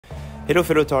Hello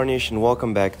fellow Tarnish and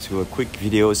welcome back to a quick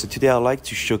video. So today I'd like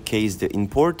to showcase the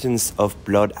importance of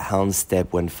Bloodhound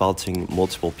step when fighting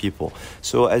multiple people.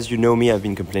 So as you know me, I've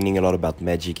been complaining a lot about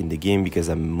magic in the game because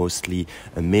I'm mostly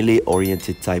a melee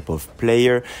oriented type of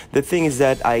player. The thing is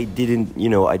that I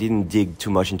didn't dig too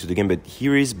much into the game, but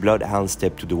here is Bloodhound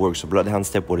step to the work. So Bloodhound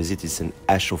step, what is it? It's an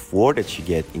Ash of War that you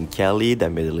get in Khalid. I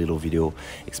made a little video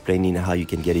explaining how you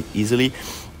can get it easily.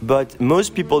 But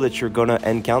most people that you're gonna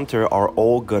encounter are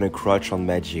all gonna crouch on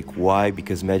magic. Why?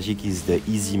 Because magic is the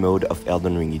easy mode of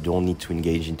Elden Ring. You don't need to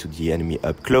engage into the enemy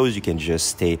up close. You can just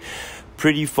stay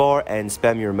pretty far and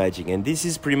spam your magic. And this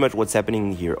is pretty much what's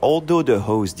happening here. Although the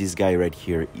host, this guy right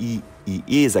here, he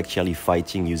is actually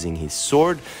fighting using his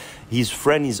sword. His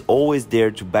friend is always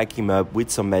there to back him up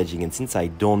with some magic, and since I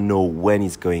don't know when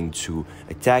he's going to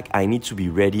attack, I need to be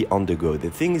ready on the go. The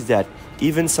thing is that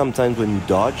even sometimes when you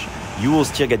dodge, you will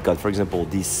still get got. For example,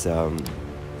 this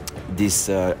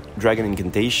dragon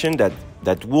incantation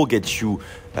that will get you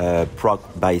proc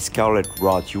by Scarlet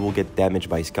Rot, you will get damaged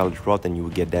by Scarlet Rot and you will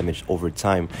get damaged over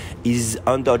time, is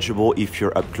undodgeable if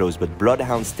you're up close. But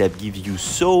Bloodhound step gives you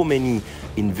so many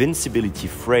invincibility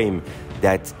frame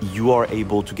that you are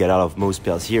able to get out of most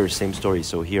spells. Here, same story.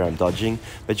 So here I'm dodging,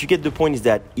 but you get the point is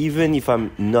that even if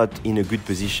I'm not in a good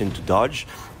position to dodge,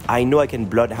 I know I can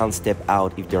Bloodhound step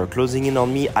out. If they're closing in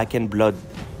on me, I can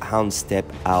Bloodhound step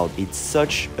out. It's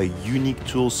such a unique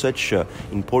tool, such an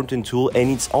important tool,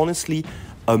 and it's honestly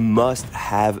a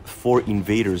must-have for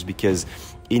invaders, because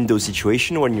in those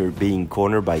situations when you're being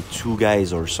cornered by two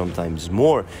guys or sometimes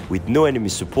more with no enemy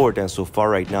support, and so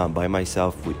far right now I'm by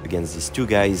myself against these two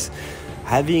guys,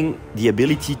 having the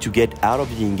ability to get out of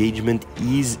the engagement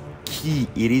is key.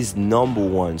 It is number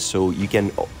one. So you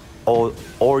can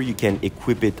or you can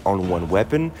equip it on one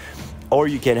weapon, or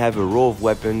you can have a row of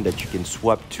weapons that you can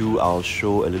swap to. I'll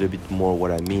show a little bit more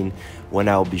what I mean when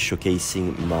I'll be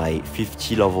showcasing my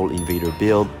 50 level invader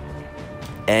build.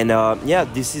 And yeah,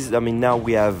 this is, now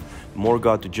we have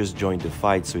Morgoth to just join the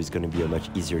fight, so it's going to be a much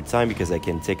easier time because I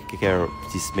can take care of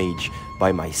this mage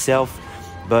by myself.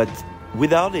 But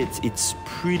without it, it's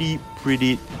pretty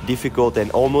difficult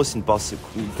and almost impossible.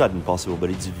 It's not impossible, but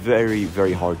it's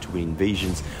very hard to win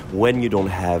invasions when you don't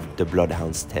have the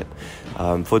Bloodhound step.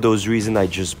 For those reasons I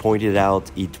just pointed out,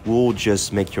 it will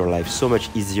just make your life so much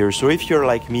easier. So if you're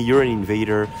like me, you're an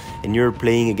invader and you're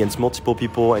playing against multiple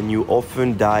people and you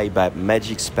often die by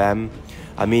magic spam,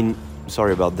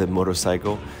 sorry about the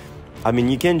motorcycle,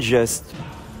 you can just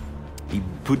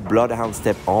put Bloodhound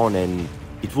step on and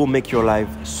it will make your life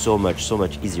so much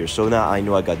easier. So now I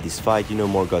know I got this fight,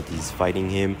 Morgoth is fighting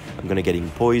him. I'm gonna get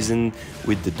him poisoned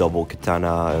with the double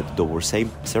katana, double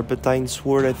serpentine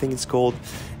sword, I think it's called.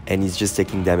 And he's just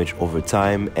taking damage over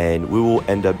time, and we will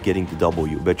end up getting the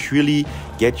W. But really,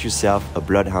 get yourself a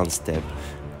Bloodhound step.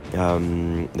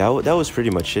 That was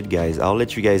pretty much it, guys. I'll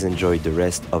let you guys enjoy the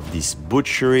rest of this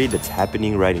butchery that's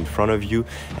happening right in front of you.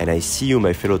 And I see you,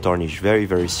 my fellow Tarnish,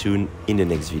 very soon in the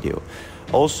next video.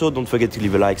 Also, don't forget to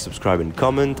leave a like, subscribe, and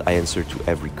comment. I answer to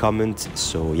every comment.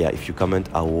 So yeah, if you comment,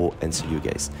 I will answer you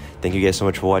guys. Thank you guys so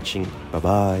much for watching.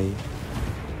 Bye-bye.